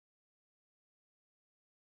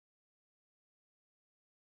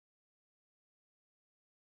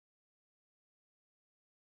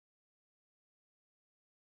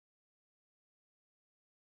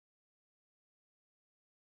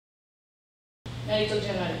Medical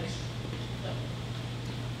genetics.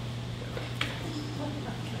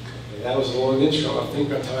 That was a long intro. I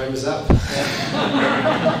think our time is up.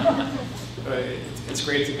 It's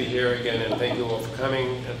great to be here again, and thank you all for coming,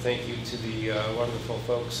 and thank you to the wonderful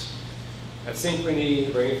folks at Synchrony,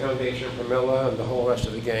 the Brain Foundation, Pramila, and the whole rest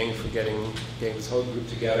of the gang for getting this whole group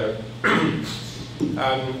together.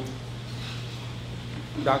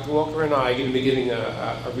 Dr. Walker and I are going to be giving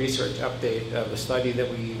a research update of a study that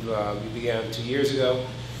we began 2 years ago.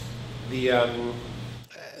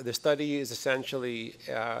 The study is essentially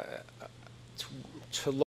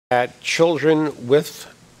to look at children with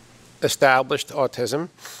established autism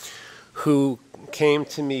who came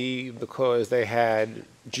to me because they had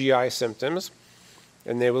GI symptoms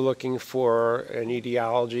and they were looking for an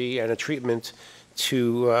etiology and a treatment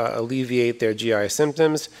to alleviate their GI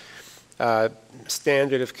symptoms.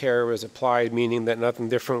 Standard of care was applied, meaning that nothing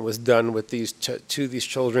different was done with these to these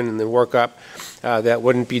children in the workup that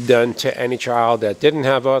wouldn't be done to any child that didn't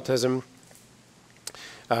have autism.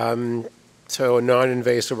 So a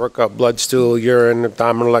non-invasive workup, blood, stool, urine,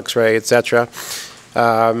 abdominal X-ray, etc.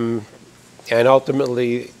 And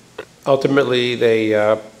ultimately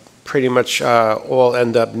they pretty much all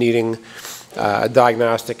end up needing a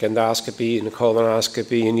diagnostic endoscopy and a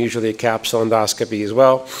colonoscopy, and usually a capsule endoscopy as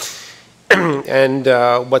well. And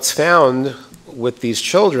what's found with these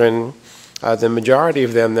children, the majority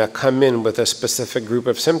of them that come in with a specific group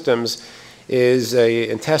of symptoms, is a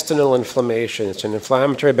intestinal inflammation. It's an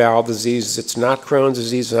inflammatory bowel disease. It's not Crohn's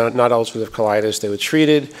disease, not ulcerative colitis. They were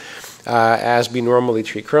treated as we normally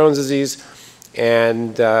treat Crohn's disease.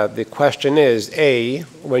 And the question is, A,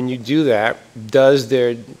 when you do that, do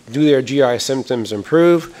their GI symptoms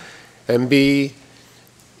improve? And B,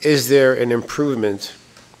 is there an improvement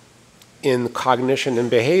in cognition and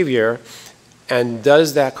behavior? And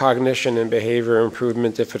does that cognition and behavior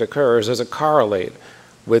improvement, if it occurs, does it correlate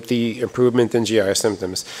with the improvement in GI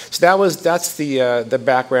symptoms? So that's the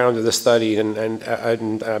background of the study, and I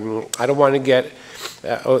don't want to get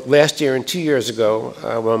last year and 2 years ago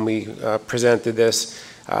when we presented this,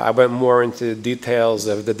 I went more into details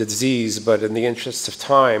of the disease, but in the interest of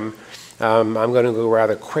time, I'm going to go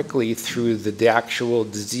rather quickly through the actual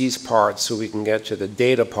disease part so we can get to the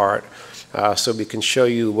data part, so we can show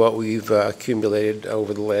you what we've accumulated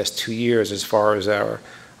over the last 2 years as far as our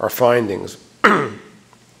findings.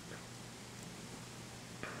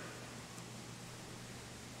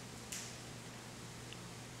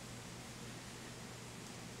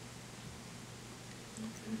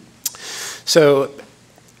 So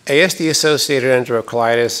ASD-associated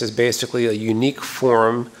enterocolitis is basically a unique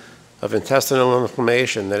form of intestinal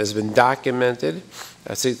inflammation that has been documented.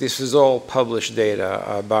 This is all published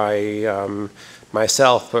data by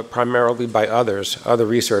myself, but primarily by other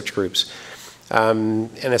research groups. And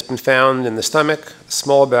it's been found in the stomach,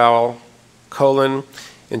 small bowel, colon,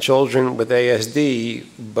 in children with ASD,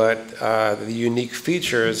 but the unique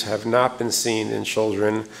features have not been seen in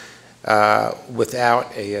children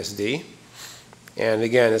without ASD. And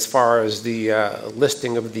again, as far as the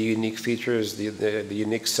listing of the unique features, the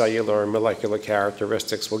unique cellular and molecular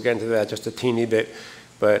characteristics, we'll get into that just a teeny bit,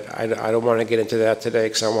 but I don't want to get into that today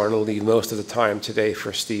because I want to leave most of the time today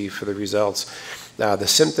for Steve for the results. The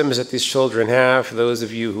symptoms that these children have, for those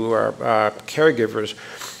of you who are caregivers,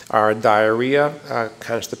 are diarrhea,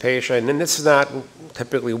 constipation, and this is not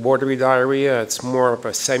typically watery diarrhea, it's more of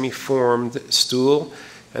a semi-formed stool,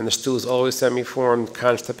 and the stool is always semi-formed.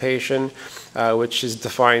 Constipation, which is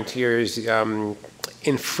defined here as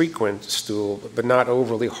infrequent stool, but not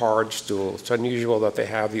overly hard stool. It's unusual that they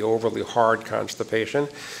have the overly hard constipation.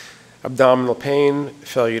 Abdominal pain,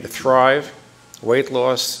 failure to thrive, weight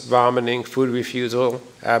loss, vomiting, food refusal,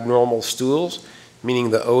 abnormal stools,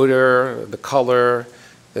 meaning the odor, the color.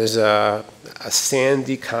 There's a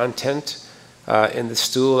sandy content in the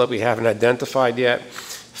stool that we haven't identified yet.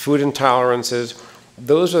 Food intolerances.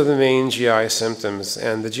 Those are the main GI symptoms,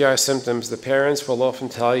 and the GI symptoms, the parents will often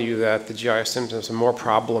tell you that the GI symptoms are more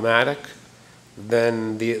problematic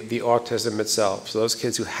than the autism itself. So those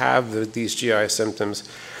kids who have these GI symptoms,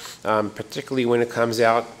 particularly when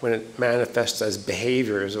it manifests as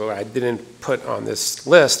behaviors, or I didn't put on this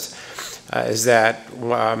list, is that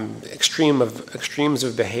extremes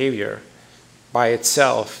of behavior by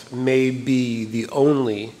itself may be the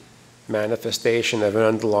only manifestation of an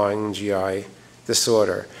underlying GI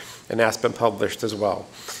disorder, and that's been published as well.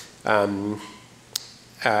 And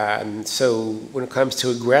so when it comes to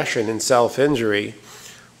aggression and self-injury,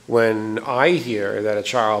 when I hear that a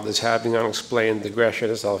child is having unexplained aggression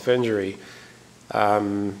and self-injury,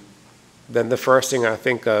 then the first thing I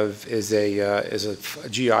think of is a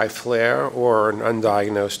GI flare or an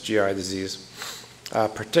undiagnosed GI disease,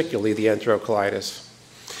 particularly the enterocolitis.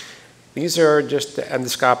 These are just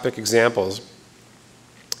endoscopic examples.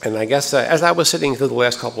 And I guess as I was sitting through the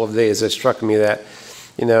last couple of days, it struck me that,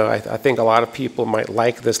 I think a lot of people might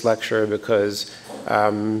like this lecture because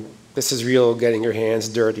this is real getting your hands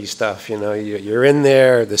dirty stuff. You're in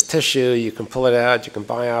there, there's tissue, you can pull it out, you can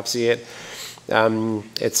biopsy it.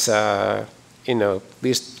 It's, at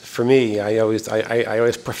least for me, I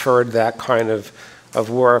always preferred that kind of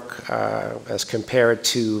work as compared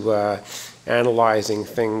to analyzing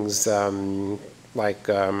things like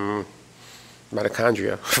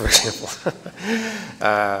mitochondria, for example.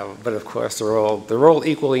 But of course, they're all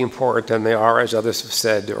equally important, and they are, as others have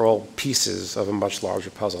said, they're all pieces of a much larger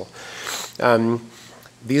puzzle.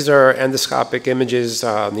 These are endoscopic images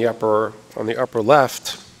on the upper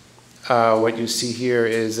left. What you see here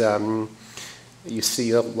is you see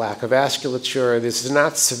a lack of vasculature. This is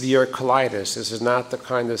not severe colitis. This is not the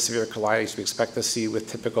kind of severe colitis we expect to see with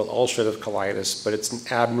typical ulcerative colitis, but it's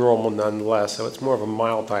abnormal nonetheless, so it's more of a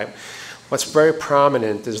mild type. What's very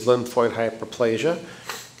prominent is lymphoid hyperplasia.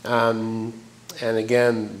 And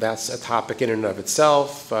again, that's a topic in and of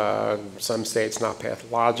itself. Some say it's not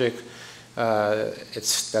pathologic.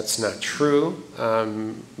 That's not true,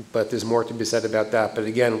 but there's more to be said about that. But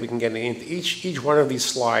again, we can get into each one of these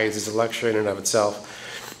slides is a lecture in and of itself.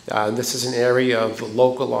 This is an area of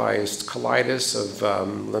localized colitis, of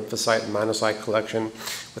lymphocyte and monocyte collection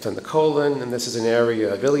within the colon, and this is an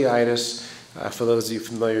area of ileitis, for those of you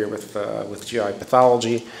familiar with GI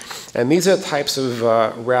pathology. And these are types of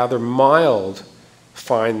rather mild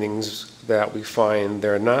findings that we find.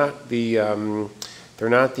 They're not the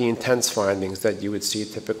intense findings that you would see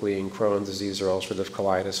typically in Crohn's disease or ulcerative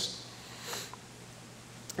colitis.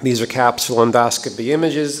 These are capsule endoscopy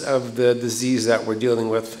images of the disease that we're dealing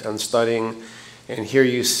with and studying. And here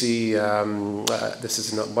you see, this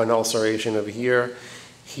is one ulceration over here.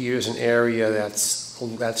 Here's an area that's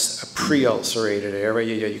a pre-ulcerated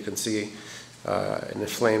area. You can see an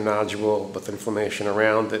inflamed nodule with inflammation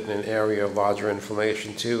around it and an area of larger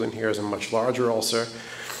inflammation too. And here's a much larger ulcer.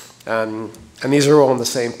 And these are all in the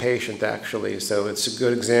same patient, actually. So it's a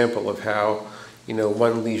good example of how,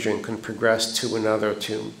 one lesion can progress to another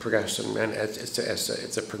to progress, and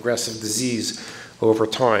it's a progressive disease over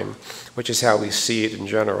time, which is how we see it in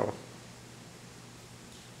general.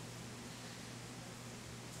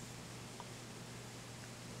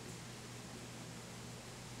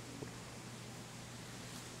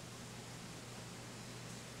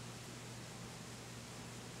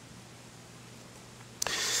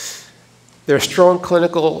 There's strong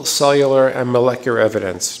clinical, cellular, and molecular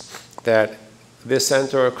evidence that this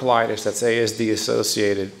enterocolitis that's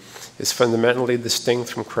ASD-associated is fundamentally distinct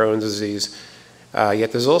from Crohn's disease.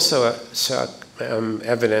 Yet there's also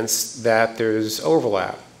evidence that there's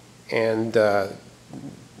overlap. And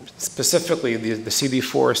specifically, the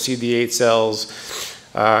CD4, CD8 cells,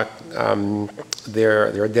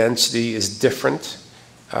 their density is different.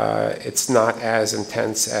 It's not as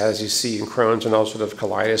intense as you see in Crohn's and ulcerative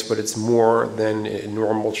colitis, but it's more than in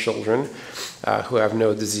normal children who have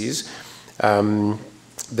no disease.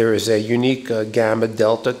 There is a unique gamma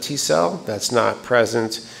delta T cell that's not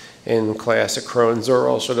present in classic Crohn's or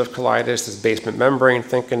ulcerative colitis. There's basement membrane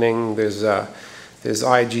thickening. There's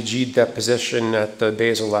IgG deposition at the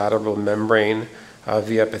basolateral membrane of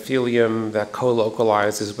the epithelium that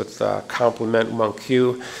co-localizes with complement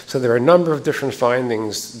 1q. So there are a number of different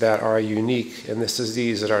findings that are unique in this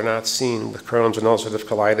disease that are not seen with Crohn's and ulcerative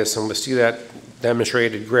colitis, and we'll see that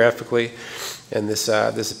demonstrated graphically in this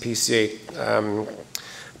PCA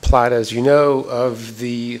plot, as you know, of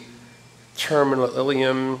the terminal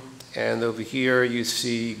ileum. And over here you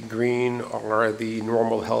see green are the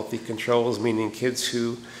normal healthy controls, meaning kids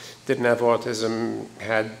who didn't have autism,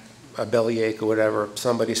 had a bellyache or whatever,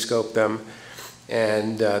 somebody scoped them,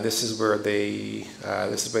 and this is where they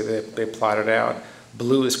plotted out.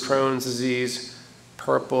 Blue is Crohn's disease,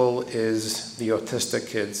 purple is the autistic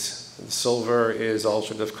kids, silver is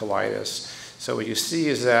ulcerative colitis. So what you see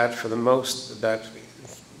is that for the most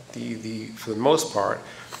part,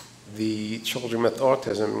 the children with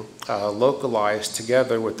autism localized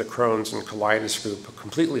together with the Crohn's and colitis group,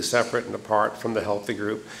 completely separate and apart from the healthy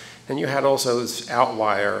group. And you had also this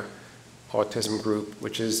outlier autism group,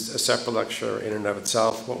 which is a separate lecture in and of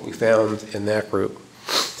itself, what we found in that group.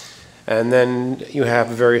 And then you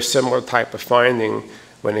have a very similar type of finding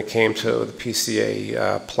when it came to the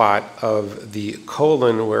PCA plot of the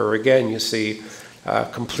colon, where again you see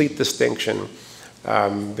complete distinction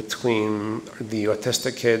between the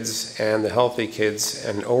autistic kids and the healthy kids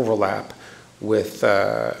and overlap with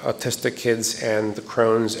autistic kids and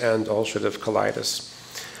Crohn's and ulcerative colitis.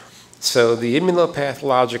 So the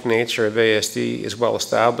immunopathologic nature of ASD is well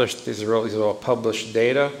established. These are all published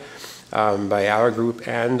data by our group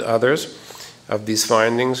and others of these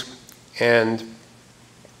findings. And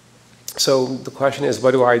so the question is,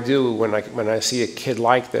 what do I do when I see a kid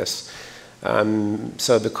like this?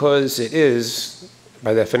 So because it is,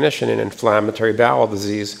 by definition, an inflammatory bowel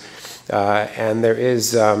disease, and there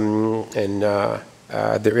is a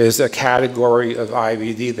category of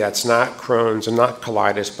IBD that's not Crohn's and not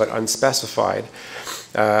colitis, but unspecified.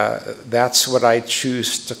 That's what I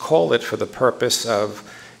choose to call it for the purpose of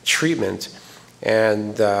treatment.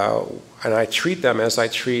 And I treat them as I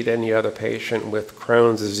treat any other patient with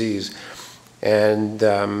Crohn's disease. And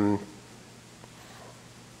I'm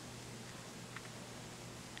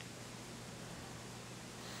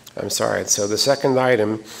sorry, so the second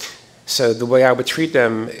item, so the way I would treat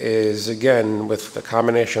them is, again, with a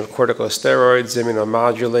combination of corticosteroids,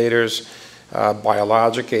 immunomodulators,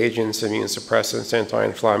 biologic agents, immune suppressants,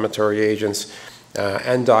 anti-inflammatory agents,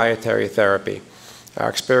 and dietary therapy. Our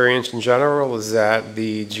experience in general is that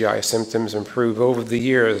the GI symptoms improve over the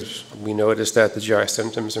years. We noticed that the GI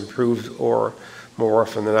symptoms improved or more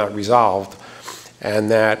often than not resolved.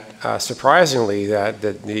 And that, surprisingly, that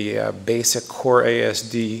the basic core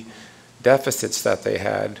ASD deficits that they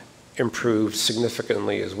had improved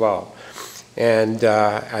significantly as well. And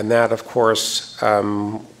that, of course,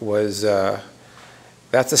 that's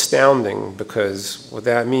astounding, because what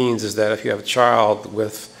that means is that if you have a child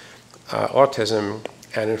with autism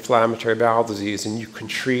and inflammatory bowel disease and you can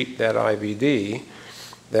treat that IBD,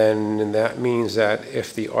 then that means that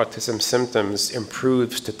if the autism symptoms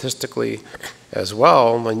improve statistically as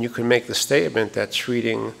well, then you can make the statement that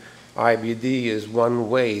treating IBD is one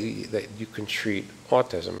way that you can treat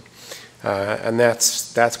autism. And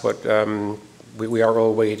that's what we are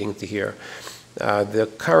all waiting to hear. The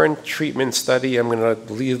current treatment study, I'm going to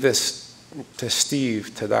leave this to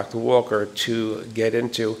Steve, to Dr. Walker, to get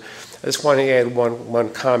into. I just want to add one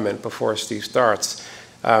comment before Steve starts,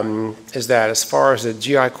 is that as far as the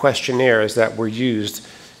GI questionnaires that were used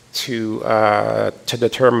to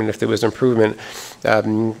determine if there was improvement,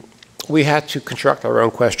 we had to construct our own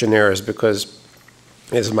questionnaires, because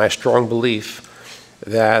it is my strong belief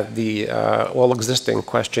that the all existing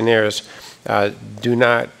questionnaires do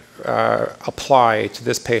not apply to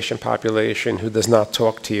this patient population who does not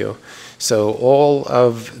talk to you. So all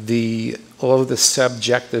of the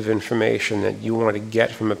subjective information that you want to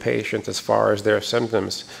get from a patient as far as their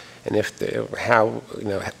symptoms, and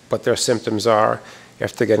what their symptoms are,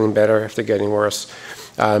 if they're getting better, if they're getting worse,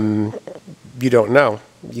 you don't know.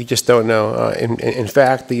 You just don't know. In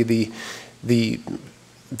fact, the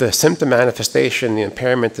symptom manifestation, the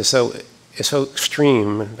impairment is so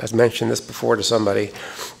extreme, as mentioned this before to somebody,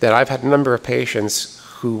 that I've had a number of patients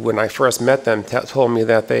who, when I first met them, told me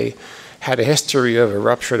that they had a history of a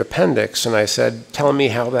ruptured appendix, and I said, tell me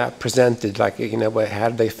how that presented, how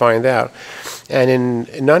did they find out? And in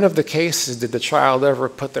none of the cases did the child ever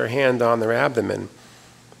put their hand on their abdomen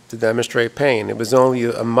to demonstrate pain. It was only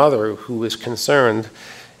a mother who was concerned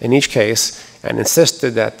in each case and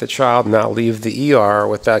insisted that the child not leave the ER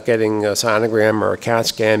without getting a sonogram or a CAT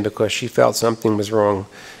scan, because she felt something was wrong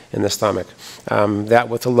in the stomach. That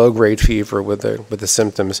with a low-grade fever with the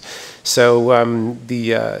symptoms. So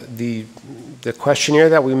the questionnaire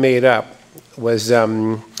that we made up was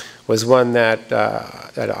one that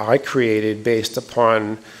I created based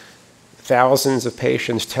upon thousands of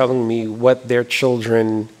patients telling me what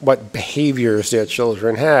behaviors their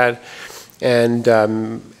children had, and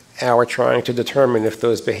our trying to determine if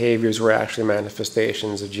those behaviors were actually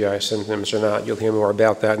manifestations of GI symptoms or not. You'll hear more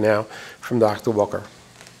about that now from Dr. Walker.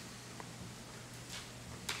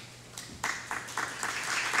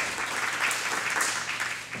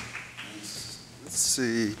 Let's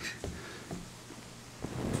see.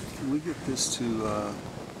 Can we get this to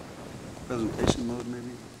presentation mode,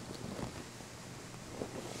 maybe?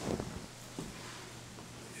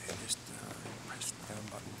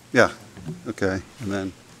 Yeah. Okay. And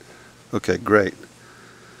then, okay, great.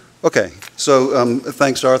 Okay. So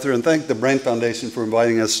thanks, Arthur, and thank the Brain Foundation for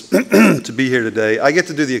inviting us to be here today. I get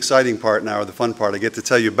to do the exciting part now, or the fun part. I get to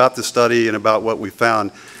tell you about the study and about what we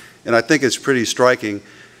found, and I think it's pretty striking.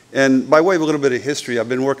 And by way of a little bit of history, I've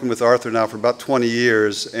been working with Arthur now for about 20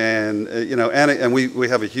 years, and we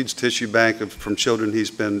have a huge tissue bank from children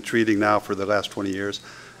he's been treating now for the last 20 years.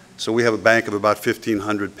 So we have a bank of about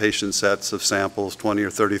 1,500 patient sets of samples, 20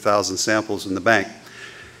 or 30,000 samples in the bank.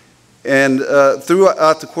 And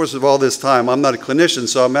throughout the course of all this time, I'm not a clinician,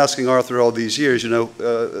 so I'm asking Arthur all these years,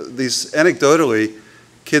 these anecdotally,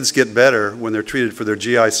 kids get better when they're treated for their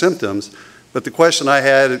GI symptoms. But the question I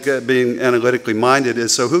had, being analytically minded,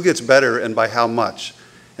 is so who gets better and by how much?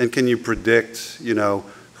 And can you predict, you know,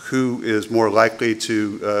 who is more likely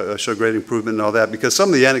to show great improvement and all that? Because some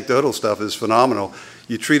of the anecdotal stuff is phenomenal.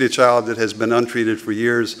 You treat a child that has been untreated for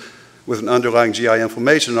years with an underlying GI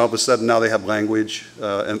inflammation, and all of a sudden now they have language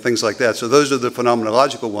and things like that. So those are the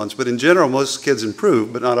phenomenological ones. But in general, most kids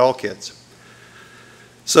improve, but not all kids.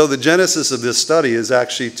 So the genesis of this study is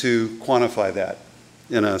actually to quantify that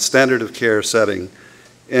in a standard of care setting.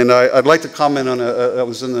 And I'd like to comment on I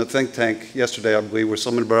was in the think tank yesterday, I believe, where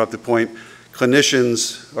someone brought up the point,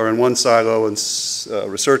 clinicians are in one silo and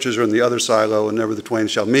researchers are in the other silo, and never the twain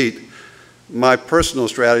shall meet. My personal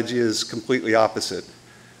strategy is completely opposite.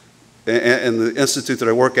 And the institute that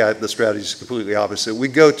I work at, the strategy is completely opposite. We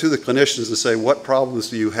go to the clinicians and say, what problems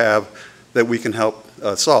do you have that we can help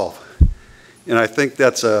solve? And I think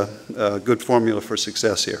that's a good formula for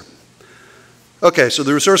success here. Okay, so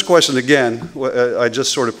the research question again, I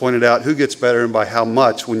just sort of pointed out who gets better and by how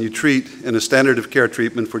much when you treat in a standard of care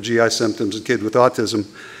treatment for GI symptoms in kids with autism.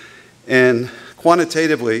 And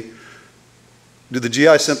quantitatively, do the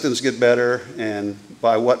GI symptoms get better and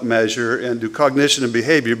by what measure? And do cognition and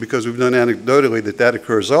behavior, because we've known anecdotally that that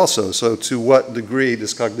occurs also. So to what degree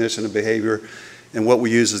does cognition and behavior, and what we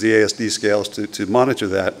use is the ASD scales to monitor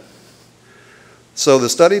that. So the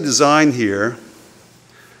study design here,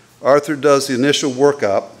 Arthur does the initial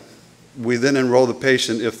workup. We then enroll the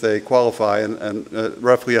patient if they qualify, and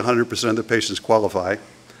roughly 100% of the patients qualify.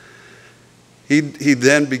 He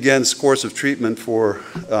then begins course of treatment for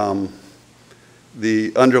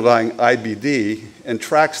the underlying IBD and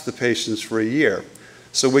tracks the patients for a year.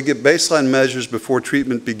 So we get baseline measures before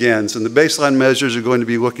treatment begins, and the baseline measures are going to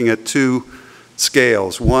be looking at two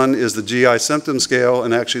scales. One is the GI symptom scale,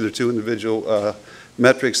 and actually there are two individual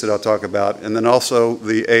metrics that I'll talk about, and then also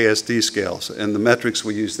the ASD scales. And the metrics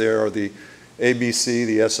we use there are the ABC,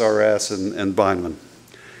 the SRS, and Vineland.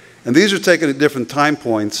 And these are taken at different time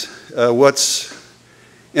points. What's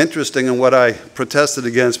interesting and what I protested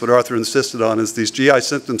against, but Arthur insisted on, is these GI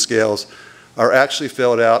symptom scales are actually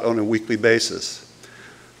filled out on a weekly basis.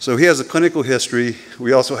 So he has a clinical history.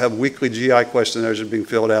 We also have weekly GI questionnaires that are being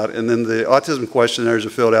filled out, and then the autism questionnaires are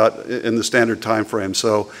filled out in the standard time frame.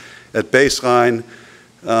 So at baseline,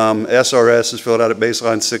 SRS is filled out at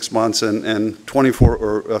baseline 6 months and 24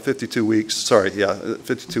 or 52 weeks,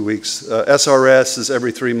 52 weeks. SRS is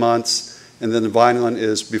every 3 months, and then the Vineland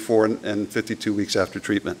is before and 52 weeks after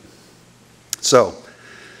treatment. So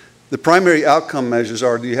the primary outcome measures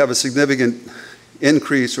are, do you have a significant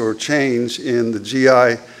increase or change in the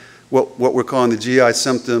GI, what we're calling the GI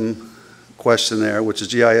symptom questionnaire, which is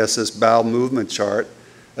GISS bowel movement chart.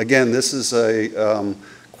 Again, this is a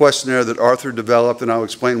questionnaire that Arthur developed, and I'll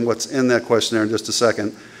explain what's in that questionnaire in just a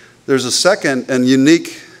second. There's a second and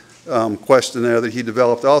unique questionnaire that he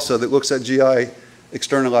developed also that looks at GI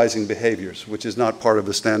externalizing behaviors, which is not part of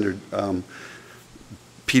the standard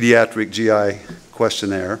pediatric GI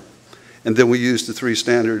questionnaire. And then we use the 3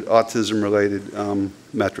 standard autism-related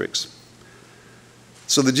metrics.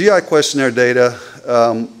 So the GI questionnaire data,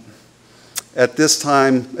 at this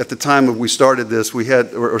time, at the time we started this, we had,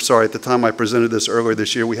 at the time I presented this earlier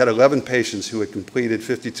this year, we had 11 patients who had completed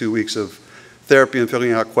 52 weeks of therapy and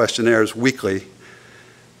filling out questionnaires weekly.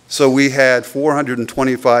 So we had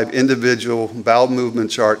 425 individual bowel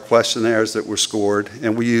movement chart questionnaires that were scored,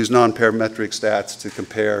 and we used non-parametric stats to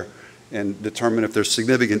compare and determine if there's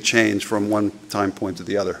significant change from one time point to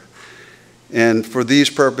the other. And for these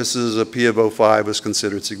purposes, a P of 0.5 is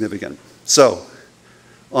considered significant. So,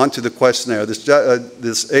 onto the questionnaire. This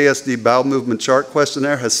ASD bowel movement chart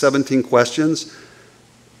questionnaire has 17 questions,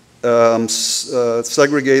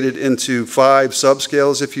 segregated into 5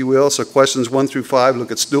 subscales, if you will. So questions 1 through 5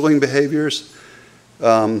 look at stooling behaviors.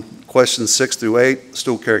 Questions 6 through 8,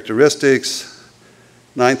 stool characteristics.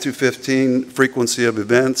 9 through 15, frequency of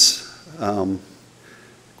events.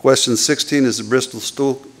 Question 16 is the Bristol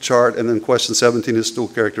stool chart, and then question 17 is stool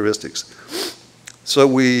characteristics. So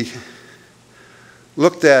we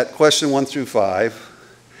looked at question 1 through 5.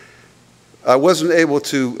 I wasn't able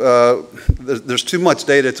to, there's too much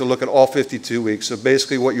data to look at all 52 weeks. So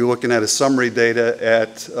basically what you're looking at is summary data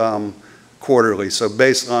at quarterly. So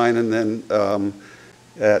baseline and then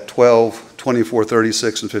at 12, 24,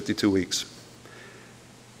 36, and 52 weeks.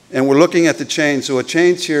 And we're looking at the change. So a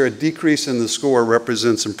change here, a decrease in the score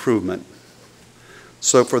represents improvement.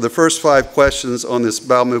 So for the first 5 questions on this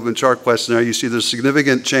bowel movement chart questionnaire, you see there's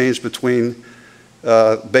significant change between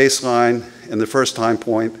baseline and the first time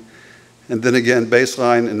point, and then again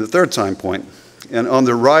baseline and the third time point. And on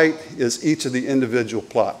the right is each of the individual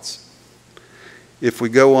plots. If we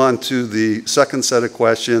go on to the second set of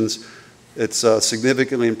questions, it's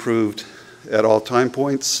significantly improved at all time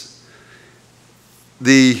points.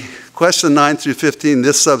 The question 9 through 15,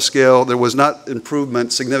 this subscale, there was not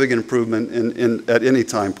improvement, significant improvement at any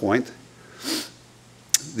time point.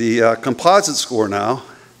 The composite score now,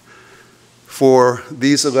 for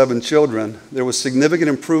these 11 children, there was significant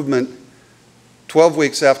improvement 12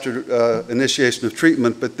 weeks after initiation of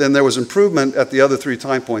treatment, but then there was improvement at the other 3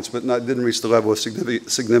 time points, but didn't reach the level of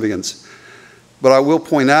significance. But I will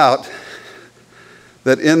point out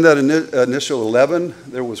that in that initial 11,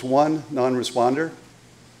 there was 1 non-responder.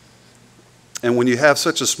 And when you have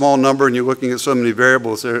such a small number and you're looking at so many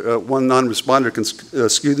variables, one non-responder can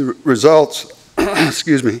skew the results,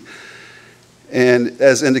 excuse me, and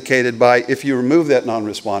as indicated by if you remove that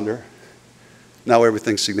non-responder, now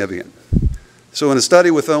everything's significant. So in a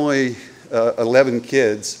study with only 11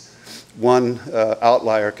 kids, 1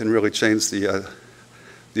 outlier can really change the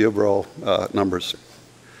overall numbers.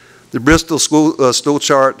 The Bristol stool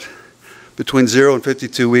chart, between 0 and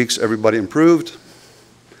 52 weeks, everybody improved.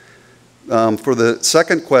 For the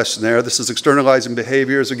second questionnaire, this is externalizing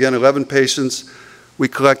behaviors. Again, 11 patients. We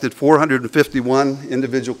collected 451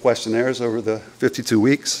 individual questionnaires over the 52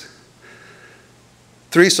 weeks.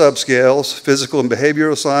 3 subscales, physical and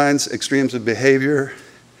behavioral signs, extremes of behavior,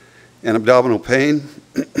 and abdominal pain.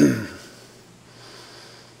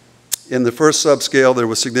 In the first subscale, there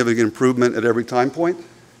was significant improvement at every time point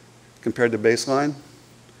compared to baseline.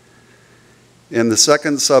 In the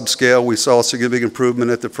second subscale, we saw significant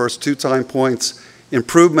improvement at the first 2 time points,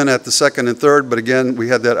 improvement at the second and third, but again, we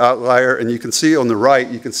had that outlier, and you can see on the right,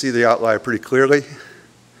 you can see the outlier pretty clearly.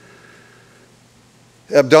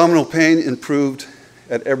 Abdominal pain improved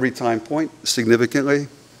at every time point significantly.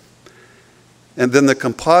 And then the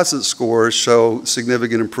composite scores show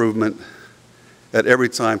significant improvement at every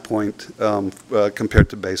time point compared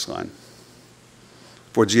to baseline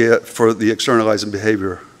for the externalizing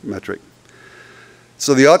behavior metric.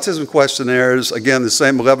 So the autism questionnaires, again, the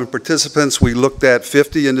same 11 participants. We looked at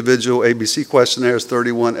 50 individual ABC questionnaires,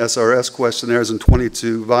 31 SRS questionnaires, and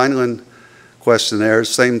 22 Vineland questionnaires,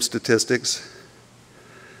 same statistics.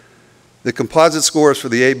 The composite scores for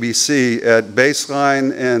the ABC at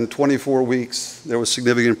baseline and 24 weeks, there was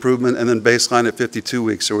significant improvement, and then baseline at 52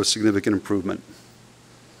 weeks, there was significant improvement.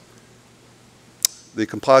 The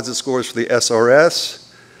composite scores for the SRS,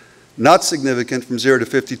 not significant from 0 to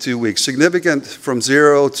 52 weeks, significant from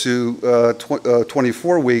 0 to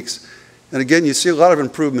 24 weeks. And again, you see a lot of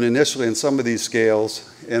improvement initially in some of these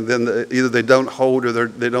scales, and then either they don't hold or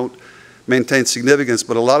they don't maintain significance,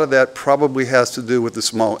 but a lot of that probably has to do with the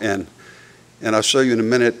small n. And I'll show you in a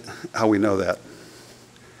minute how we know that.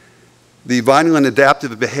 The Vineland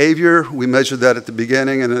adaptive behavior, we measured that at the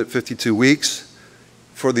beginning and at 52 weeks.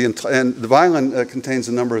 And the Vineland contains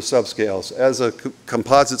a number of subscales. As a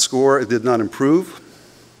composite score, it did not improve.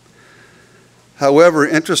 However,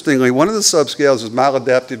 interestingly, one of the subscales is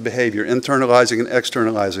maladaptive behavior, internalizing and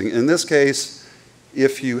externalizing. In this case,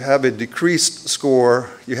 if you have a decreased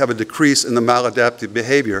score, you have a decrease in the maladaptive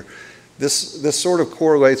behavior. This sort of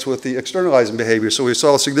correlates with the externalizing behavior. So we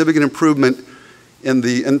saw a significant improvement in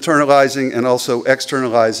the internalizing and also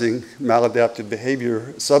externalizing maladaptive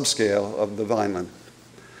behavior subscale of the Vineland.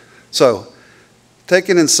 So,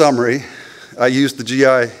 taken in summary, I used the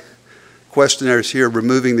GI questionnaires here,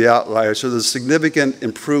 removing the outliers. So there's significant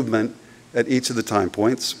improvement at each of the time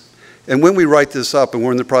points. And when we write this up, and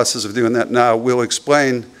we're in the process of doing that now, we'll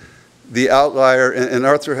explain the outlier, and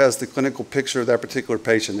Arthur has the clinical picture of that particular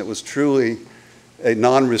patient. It was truly a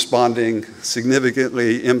non-responding,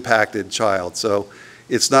 significantly impacted child. So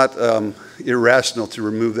it's not irrational to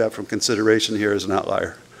remove that from consideration here as an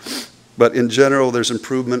outlier. But in general, there's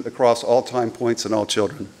improvement across all time points in all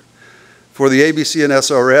children. For the ABC and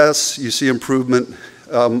SRS, you see improvement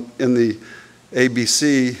in the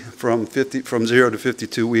ABC from 0 to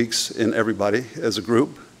 52 weeks in everybody as a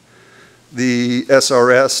group. The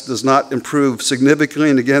SRS does not improve significantly,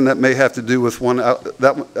 and again, that may have to do with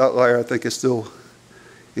that outlier I think is still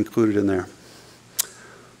included in there.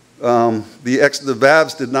 The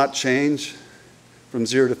VABs did not change from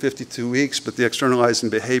 0 to 52 weeks, but the externalizing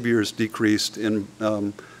behaviors decreased in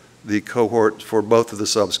the cohort for both of the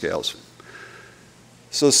subscales.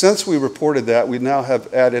 So since we reported that, we now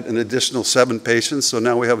have added an additional 7 patients, so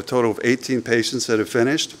now we have a total of 18 patients that have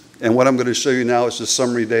finished. And what I'm going to show you now is just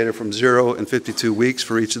summary data from 0 and 52 weeks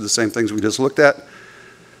for each of the same things we just looked at.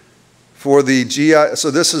 For the GI,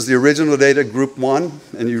 so this is the original data, group 1,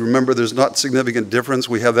 and you remember there's not significant difference.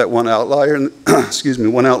 We have that one outlier, excuse me,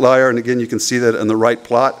 one outlier, and again, you can see that in the right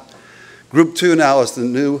plot. Group 2 now is the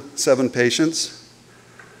new 7 patients.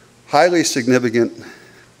 highly significant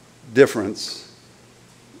difference,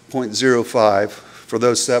 0.05 for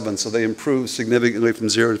those 7, so they improve significantly from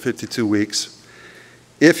 0 to 52 weeks.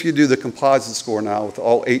 If you do the composite score now with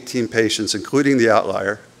all 18 patients, including the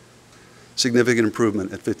outlier, significant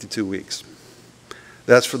improvement at 52 weeks.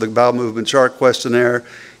 That's for the bowel movement chart questionnaire.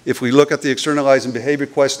 If we look at the externalizing behavior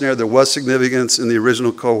questionnaire, there was significance in the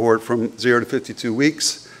original cohort from 0 to 52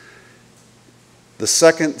 weeks. The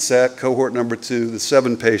second set, cohort number 2, the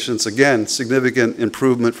 7 patients, again, significant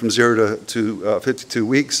improvement from 0 to 52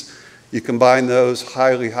 weeks. You combine those,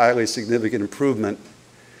 highly significant improvement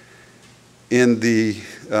in the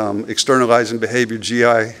externalizing behavior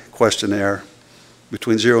GI questionnaire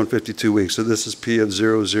between 0 and 52 weeks. So this is P of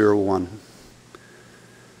 001.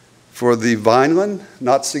 For the Vineland,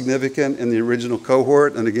 not significant in the original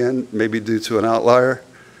cohort, and again, maybe due to an outlier.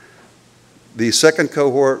 The second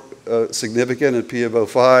cohort, significant at P of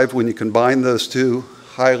 05. When you combine those two,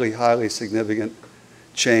 highly significant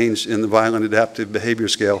change in the Vineland Adaptive Behavior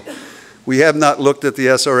Scale. We have not looked at the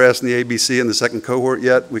SRS and the ABC in the second cohort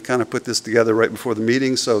yet. We kind of put this together right before the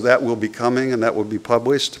meeting, so that will be coming and that will be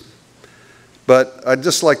published. But I'd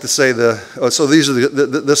just like to say so these are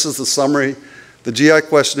this is the summary. The GI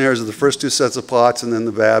questionnaires are the first 2 sets of plots, and then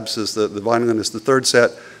the VABS is the Vineland is the third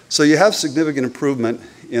set. So you have significant improvement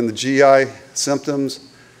in the GI symptoms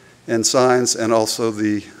and signs, and also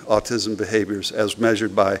the autism behaviors as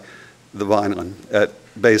measured by the Vineland at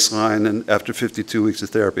baseline and after 52 weeks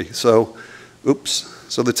of therapy. So,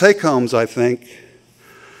 So the take-homes, I think,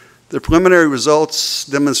 the preliminary results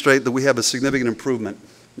demonstrate that we have a significant improvement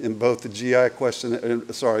in both the GI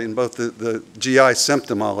in both the GI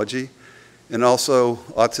symptomology and also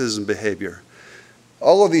autism behavior.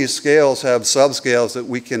 All of these scales have subscales that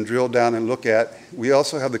we can drill down and look at. We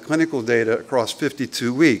also have the clinical data across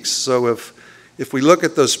 52 weeks. So if we look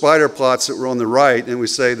at those spider plots that were on the right and we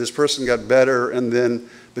say this person got better, and then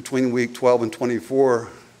between week 12 and 24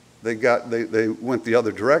 they went the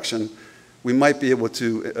other direction, we might be able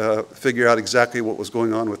to figure out exactly what was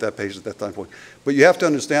going on with that patient at that time point. But you have to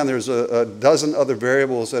understand there's a dozen other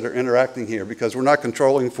variables that are interacting here, because we're not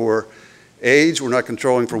controlling for age, we're not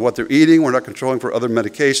controlling for what they're eating, we're not controlling for other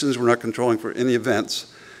medications, we're not controlling for any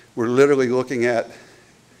events. We're literally looking at,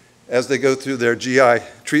 as they go through their GI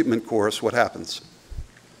treatment course, what happens.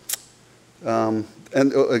 And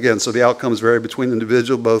again, so the outcomes vary between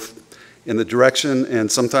individual, both in the direction,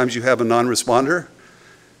 and sometimes you have a non-responder.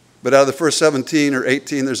 But out of the first 17 or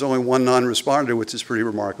 18, there's only 1 non-responder, which is pretty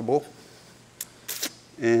remarkable.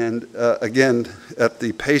 And again, at the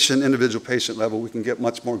individual patient level, we can get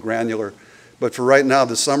much more granular. But for right now,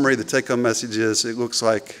 the summary, the take-home message is it looks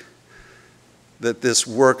like that this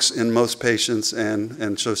works in most patients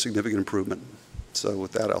and shows significant improvement. So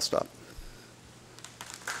with that, I'll stop.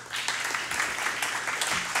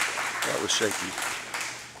 That was shaky.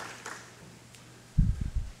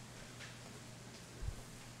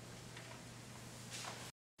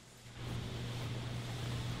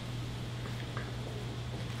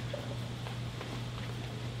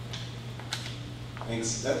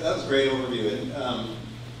 Thanks. That was a great overview. And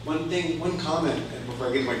one comment before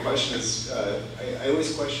I get to my question is, I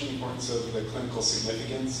always question the importance of the clinical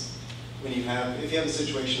significance. If you have a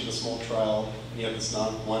situation of a small trial and you have this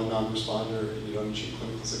one non-responder and you don't achieve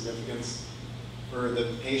clinical significance, for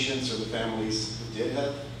the patients or the families who did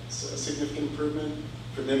have a significant improvement,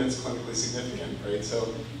 for them it's clinically significant, right?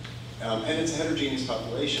 So, and it's a heterogeneous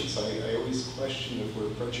population, so I always question if we're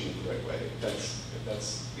approaching it the right way.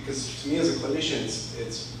 Because to me as a clinician,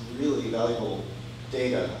 it's really valuable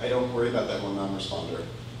data. I don't worry about that one non-responder,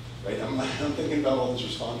 right? I'm thinking about all those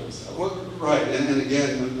responders. Well, right, and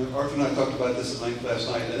again, Arthur and I talked about this at length last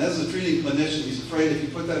night, and as a treating clinician, he's afraid if you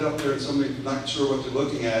put that up there and somebody's not sure what they're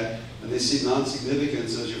looking at, and they see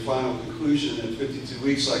non-significance as your final conclusion at 52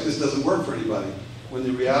 weeks, like this doesn't work for anybody. When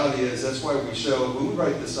the reality is, that's why we show, when we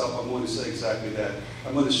write this up, I'm going to say exactly that.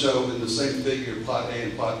 I'm going to show in the same figure, plot A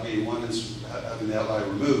and plot B, one is having the outlier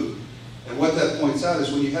removed. And what that points out is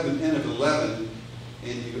when you have an N of 11,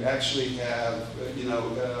 and you actually have, you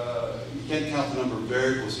can't count the number of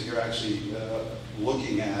variables that you're actually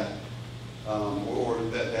looking at, or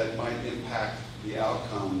that might impact the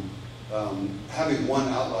outcome. Having one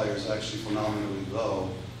outlier is actually phenomenally low,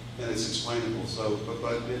 and it's explainable. So,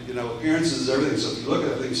 but appearances is everything. So if you look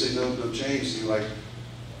at it, you say no change. So you're like,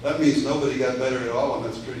 that means nobody got better at all, and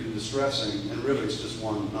that's pretty distressing. And really, it's just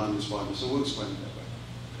one non-responder. So we'll explain it that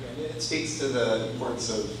way. It speaks to the importance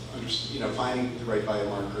of finding the right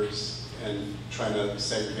biomarkers and trying to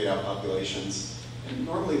segregate out populations. And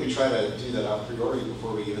normally we try to do that a priori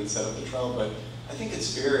before we even set up the trial, but I think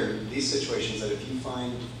it's fair in these situations that if you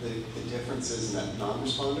find the differences in that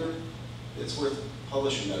non-responder, it's worth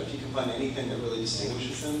publishing that. If you can find anything that really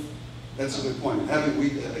distinguishes them. That's a good point.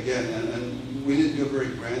 Again, and we didn't go very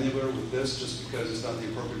granular with this just because it's not the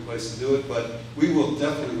appropriate place to do it, but we will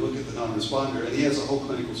definitely look at the non-responder, and he has a whole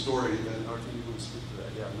clinical story that Arthur, you want to speak to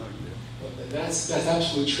that? Yeah, no, you did. Well, that's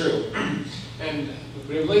absolutely true. And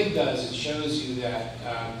what it really does, it shows you that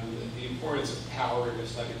the importance of powering the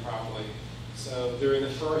study properly. So during the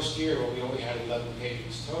first year, when we only had 11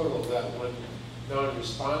 patients total, that one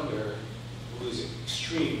non-responder who was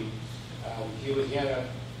extreme,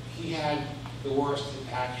 he had the worst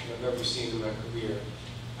action I've ever seen in my career.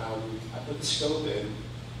 I put the scope in,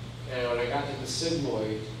 and when I got to the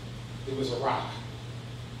sigmoid, it was a rock.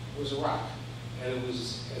 It was a rock. And it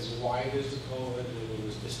was as wide as the colon, and it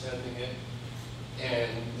was distending it.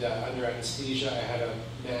 And under anesthesia, I had to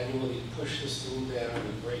manually push the stool down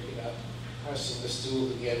and break it up, pressing the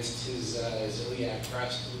stool against his iliac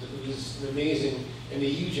crest. And it was an amazing and a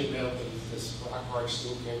huge amount of this rock hard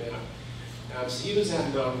stool came out. So he was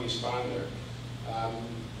that non-responder,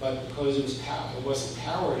 but because it wasn't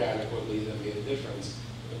powered adequately, that made a difference.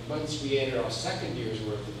 But once we added our second year's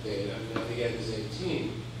worth of data, and now the end is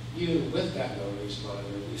 18, even with that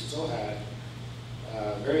non-responder, we still had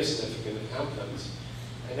very significant outcomes.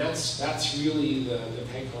 And that's really the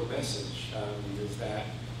take-home message, is that,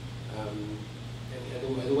 and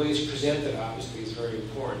the way it's presented obviously is very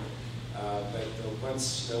important, but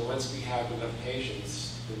once we have enough patients,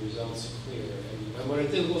 the results are clear. And what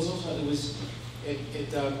it did was also, it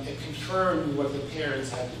confirmed what the parents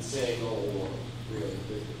had been saying all along, really.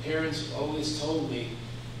 The parents always told me,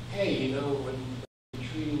 hey, you know, when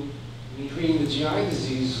you're treating the GI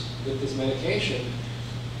disease with this medication,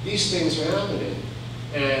 these things are happening.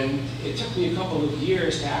 And it took me a couple of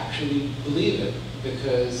years to actually believe it,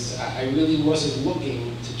 because I really wasn't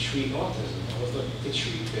looking to treat autism. I was looking to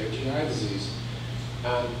treat their GI disease.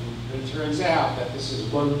 And it turns out that this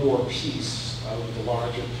is one more piece of the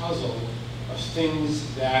larger puzzle of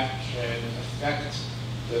things that can affect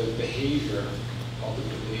the behavior,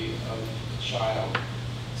 ultimately, of the child.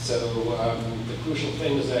 So the crucial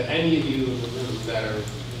thing is that any of you in the room that are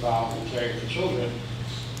involved in caring for children,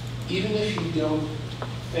 even if you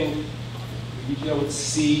don't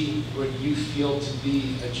see what you feel to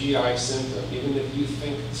be a GI symptom, even if you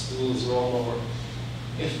think the stool is normal, or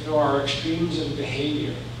if there are extremes of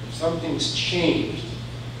behavior, if something's changed,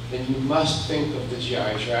 then you must think of the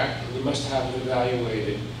GI tract, and you must have it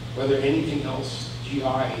evaluated whether anything else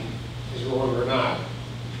GI is wrong or not.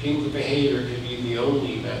 Change of behavior could be the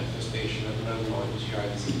only manifestation of an underlying GI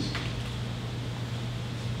disease.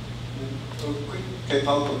 Okay,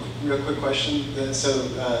 follow up, real quick question. So,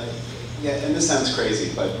 yeah, and this sounds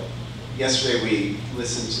crazy, but yesterday we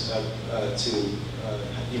listened to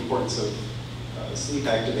the importance of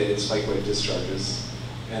sleep-activated spike wave discharges,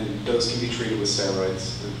 and those can be treated with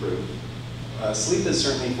steroids to improve. Sleep is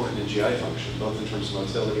certainly important in GI function, both in terms of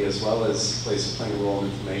motility as well as playing a role in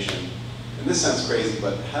inflammation. And this sounds crazy,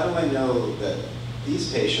 but how do I know that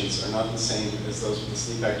these patients are not the same as those with the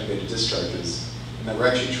sleep-activated discharges, and that we're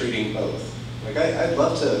actually treating both? Like, I'd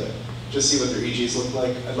love to just see what their EGs look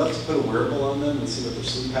like. I'd love to put a wearable on them and see what their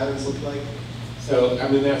sleep patterns look like. So, I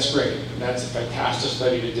mean, that's great. That's a fantastic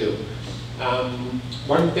study to do.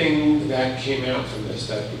 One thing that came out from this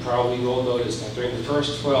that you probably all noticed, that during the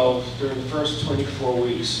first 24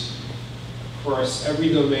 weeks, of course, every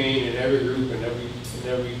domain and every group and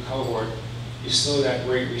every cohort, you saw that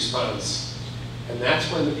great response. And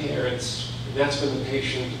that's when the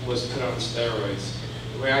patient was put on steroids.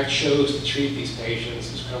 The way I chose to treat these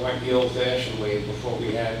patients is kind of like the old-fashioned way before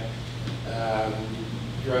we had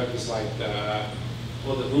drugs like the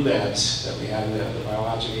UMABs that we have now, the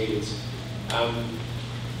biologic agents.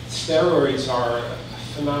 Steroids are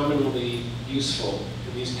phenomenally useful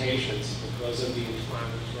in these patients because of the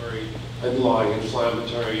underlying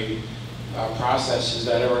inflammatory processes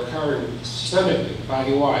that are occurring systemically,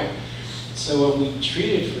 body-wide. So when we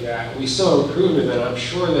treated for that, we saw improvement, and I'm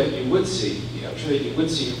sure that you would see. I'm sure that you would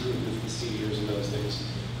see improvement in seizures and those things.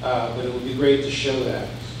 But it would be great to show that.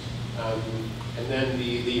 And then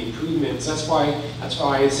the improvements. That's why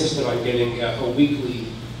I insisted on getting a weekly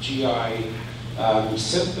GI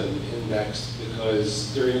symptom index,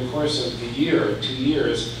 because during the course of the year or 2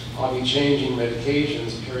 years, I'll be changing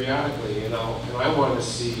medications periodically, and I want to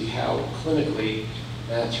see how clinically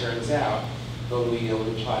that turns out when we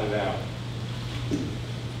plot it out.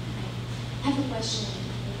 I have a question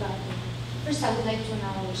regarding. First, I would like to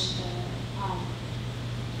acknowledge the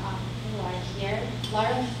who are here. A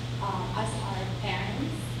lot of as our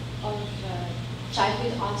parents of child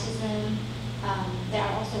with autism. There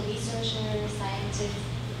are also researchers, scientists,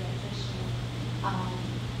 pediatricians.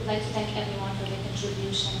 We'd like to thank everyone for their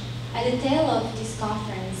contribution. At the tail of this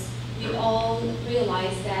conference, we all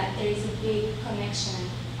realized that there is a big connection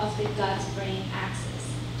of the gut-brain axis.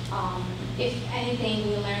 If anything,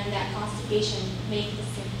 we learned that constipation makes the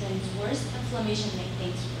symptoms worse, inflammation makes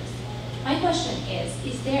things worse. My question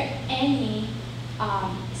is there any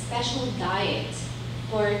special diet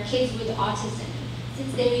for kids with autism?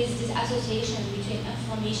 Since there is this association between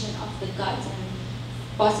inflammation of the gut and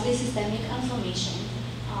possibly systemic inflammation,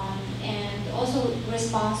 and also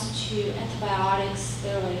response to antibiotics,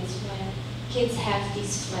 steroids when kids have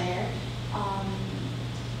this flare,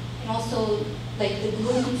 and also like the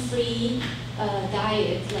gluten-free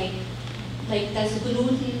diet, like does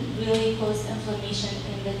gluten really cause inflammation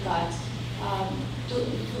in the gut? Do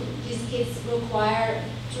these kids require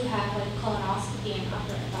to have like colonoscopy and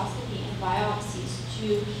upper endoscopy and biopsies to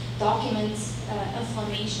document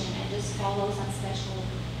inflammation and just follow some special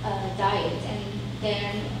diet? And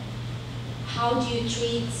then how do you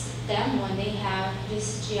treat them when they have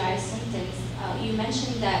these GI symptoms? You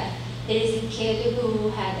mentioned that there is a kid who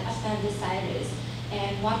had appendicitis,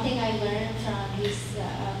 and one thing I learned from this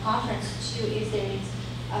conference too is there is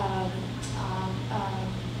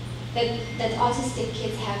that autistic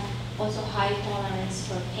kids have also high tolerance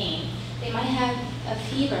for pain. They might have a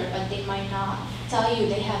fever, but they might not tell you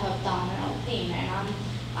they have abdominal pain. And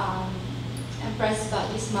I'm impressed about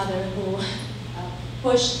this mother who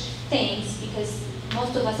pushed things, because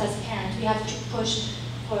most of us as parents, we have to push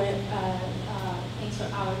for things for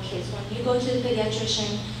our kids. When you go to the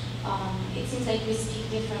pediatrician, it seems like we speak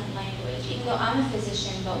different language. Even though I'm a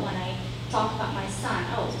physician, but when I talk about my son,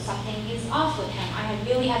 oh, something is off with him, I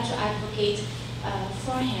really have to advocate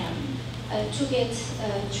for him to get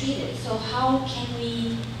treated. So how can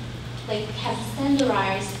we have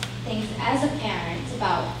standardized things as a parent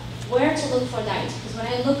about where to look for diets? Because when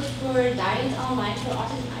I look for diets online for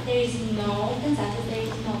autism, there is no consensus, there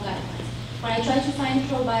is no guidelines. When I try to find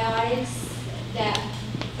probiotics that,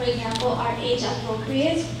 for example, are age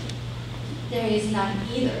appropriate, there is none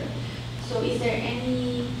either. So is there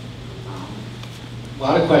any... A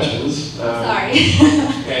lot of questions. Sorry.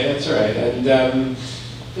 Okay, that's all right. And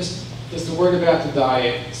just a word about the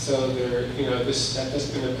diet. So there, that's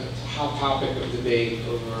been a hot topic of debate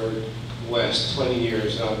over the last 20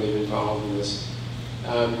 years that I've been involved in this.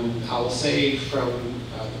 I will say from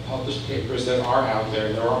the published papers that are out there,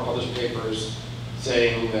 and there are published papers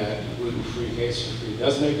saying that gluten-free, casein-free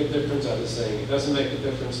does make a difference. Others saying it doesn't make a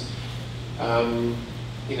difference. In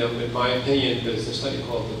my opinion, there's a study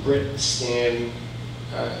called the British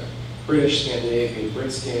Scandinavian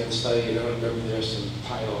BritScan study, and I don't remember there's some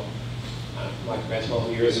title, like about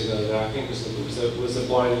 12 years ago, that I think was a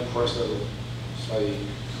blind personal study,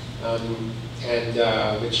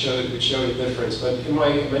 and which showed a difference. But in my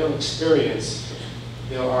own experience,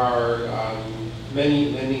 there are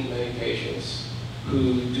many patients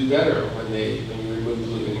who do better when you remove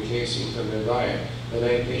gluten and casein from their diet, than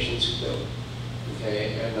many patients who don't.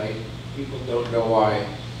 Okay, and people don't know why.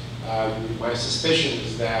 My suspicion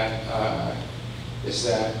is that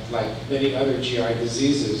like many other GI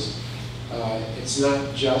diseases, it's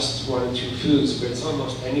not just one or two foods, but it's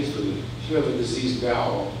almost any food. If you have a diseased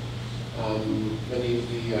bowel, many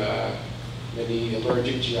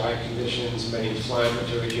allergic GI conditions, many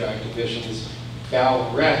inflammatory GI conditions,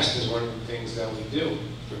 bowel rest is one of the things that we do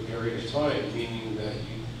for a period of time, meaning that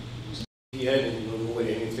you eat and you avoid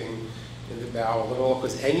anything in the bowel at all,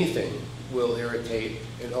 because anything will irritate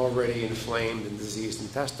an already inflamed and diseased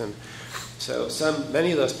intestine. So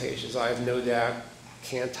many of those patients, I have no doubt,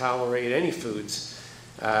 can't tolerate any foods,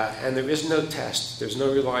 and there is no test. There's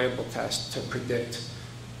no reliable test to predict,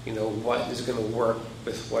 what is going to work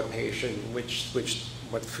with what patient,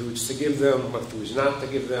 what foods to give them, what foods not to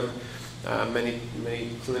give them. Many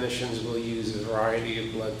clinicians will use a variety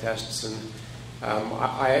of blood tests, and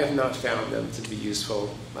I have not found them to be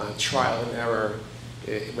useful. Trial and error,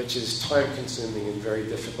 which is time-consuming and very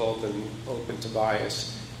difficult and open to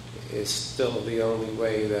bias, is still the only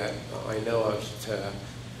way that I know of to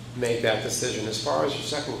make that decision. As far as your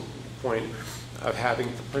second point of having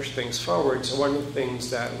to push things forward, so one of the things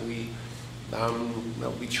that we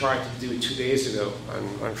tried to do 2 days ago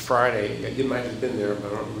on Friday, you might have been there,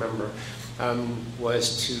 but I don't remember,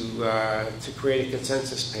 was to create a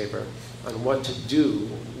consensus paper on what to do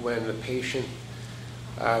when the patient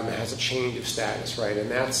has a change of status, right?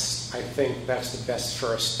 And I think that's the best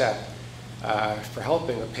first step for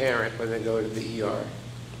helping a parent when they go to the ER.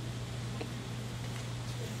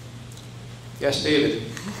 Yes, David.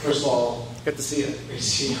 First of all, Good to see you. great to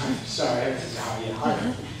see you. Sorry,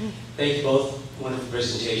 hi. Thank you both. Wonderful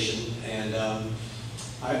presentation. And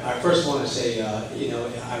I first want to say,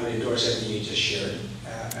 I would endorse everything you just shared.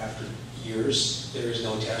 After years, there is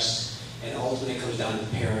no test. And ultimately it comes down to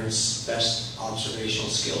the parents' best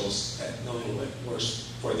observational skills at knowing what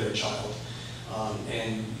works for their child.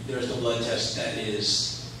 And there's no blood test that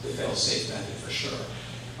is the fail-safe method for sure.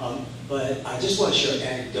 But I just want to share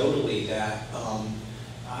anecdotally that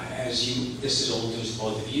this is old news to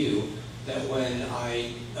both of you, that when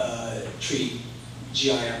I treat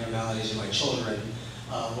GI abnormalities in my children,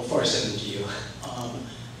 before I send them to you,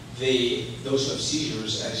 those who have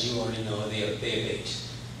seizures, as you already know, they abate.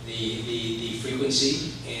 The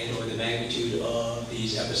frequency and or the magnitude of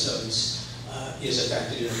these episodes is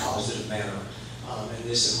affected in a positive manner. And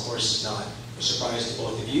this, of course, is not a surprise to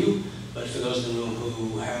both of you, but for those in the room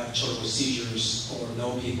who have children with seizures or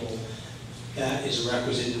know people, that is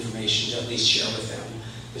requisite information to at least share with them.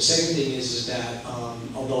 The second thing is that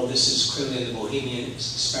although this is clearly in the Bohemian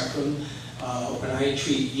spectrum, when I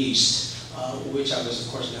treat yeast, which I was,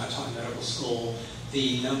 of course, not taught in medical school,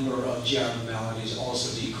 the number of GI abnormalities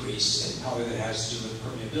also decreased, and probably that has to do with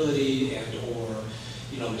permeability and or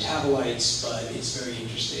metabolites, but it's very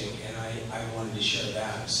interesting, and I wanted to share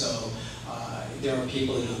that. So there are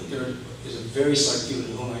people, there is a very select few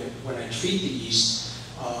in whom when I treat the yeast,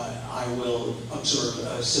 I will observe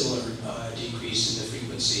a similar decrease in the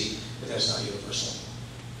frequency, but that's not universal.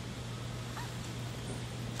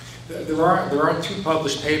 There are two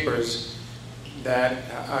published papers that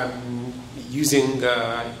using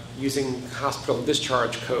hospital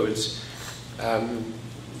discharge codes.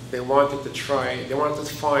 They wanted to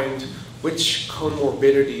find which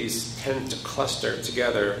comorbidities tend to cluster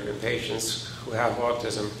together in patients who have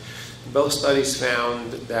autism. Both studies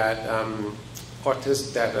found that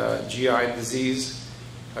GI disease,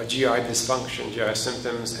 GI dysfunction, GI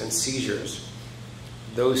symptoms, and seizures,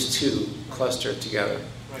 those two cluster together.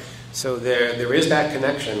 Right. So there is that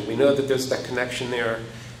connection. We know that there's that connection there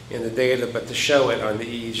in the data, but to show it on the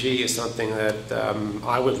EEG is something that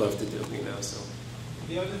I would love to do. So.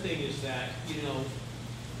 The other thing is that,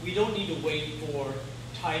 we don't need to wait for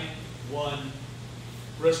type 1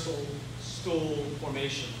 Bristol stool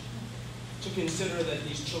formation to consider that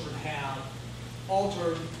these children have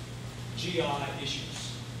altered GI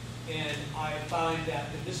issues. And I find that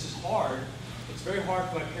this is hard. It's very hard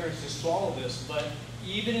for my parents to swallow this, but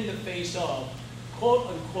even in the face of, quote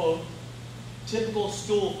unquote, typical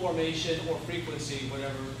stool formation or frequency,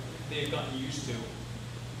 whatever they've gotten used to,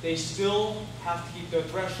 they still have to keep their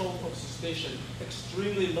threshold of suspicion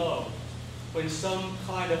extremely low when some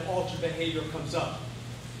kind of altered behavior comes up.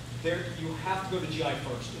 You have to go to GI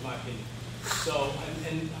first, in my opinion. So,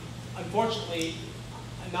 and unfortunately,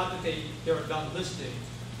 not that they're not listening,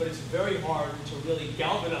 but it's very hard to really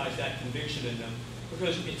galvanize that conviction in them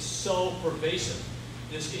because it's so pervasive,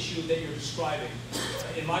 this issue that you're describing.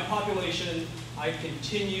 In my population, I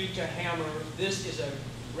continue to hammer, this is a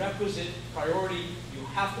requisite priority. You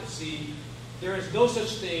have to see there is no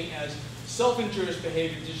such thing as self-injurious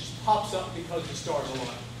behavior that just pops up because the stars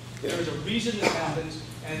align. Yeah. There is a reason this happens,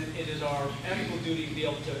 and it is our ethical duty to be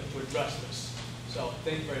able to address this. So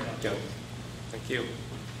thank you very much. Yeah. Thank you.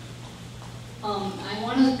 I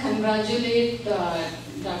want to congratulate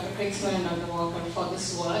Dr. Krigsman and Dr. Walker for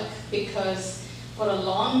this work because for a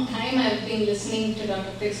long time I've been listening to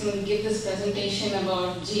Dr. Krigsman give this presentation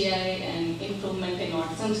about GI and improvement in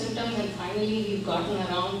autism symptoms, and finally we've gotten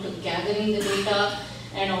around to gathering the data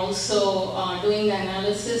and also doing the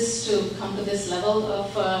analysis to come to this level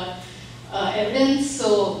of evidence.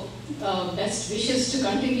 So best wishes to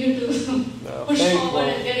continue to push forward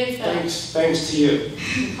and get it thanks to you.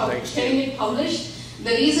 Getting it published.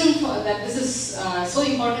 The reason for that this is so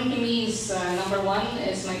important to me is number one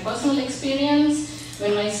is my personal experience.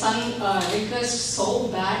 When my son regressed so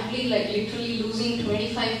badly, like literally losing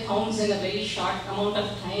 25 pounds in a very short amount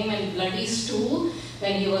of time and bloody stool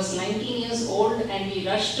when he was 19 years old, and we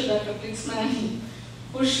rushed to Dr. Krigsman,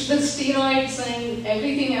 pushed the steroids and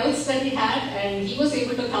everything else that he had, and he was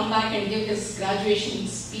able to come back and give his graduation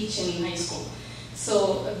speech in high school.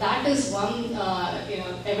 So that is one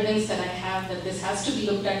evidence that I have that this has to be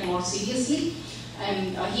looked at more seriously.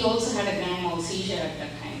 And he also had a grand mal seizure at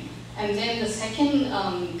that time. And then the second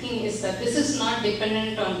thing is that this is not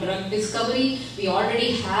dependent on drug discovery. We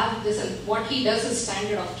already have this, and what he does is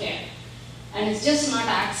standard of care. And it's just not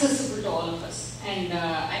accessible to all of us. And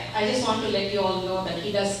I just want to let you all know that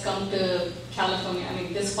he does come to California,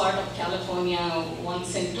 this part of California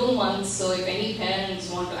once in 2 months. So if any parents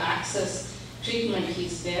want to access treatment,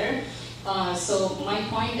 he's there. So my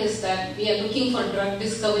point is that we are looking for drug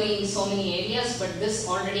discovery in so many areas, but this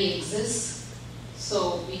already exists.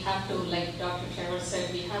 So we have to, like Dr. Trevor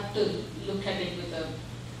said, we have to look at it with a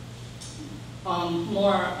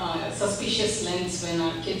more suspicious lens when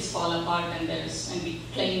our kids fall apart and we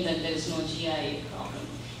claim that there is no GI problem.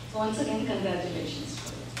 So once again, congratulations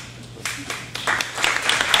for it.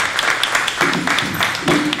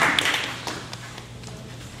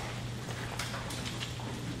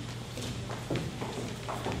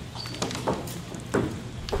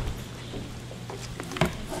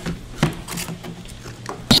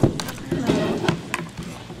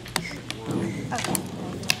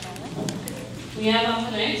 We have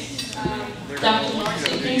up next Dr.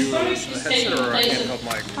 Marcy Kingsbury. She's taking the place of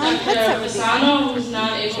Dr. Pisano, who's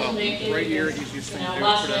not able to make it because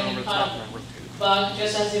last minute he caught a bug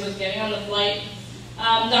just as he was getting on the flight.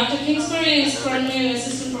 Dr. Kingsbury is currently an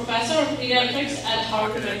assistant professor of pediatrics at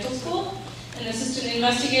Harvard Medical School, an assistant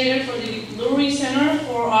investigator for the Lurie Center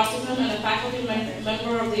for Autism, and a faculty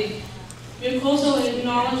member of the Mucosal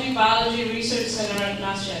Immunology Biology Research Center at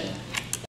Mass Gen.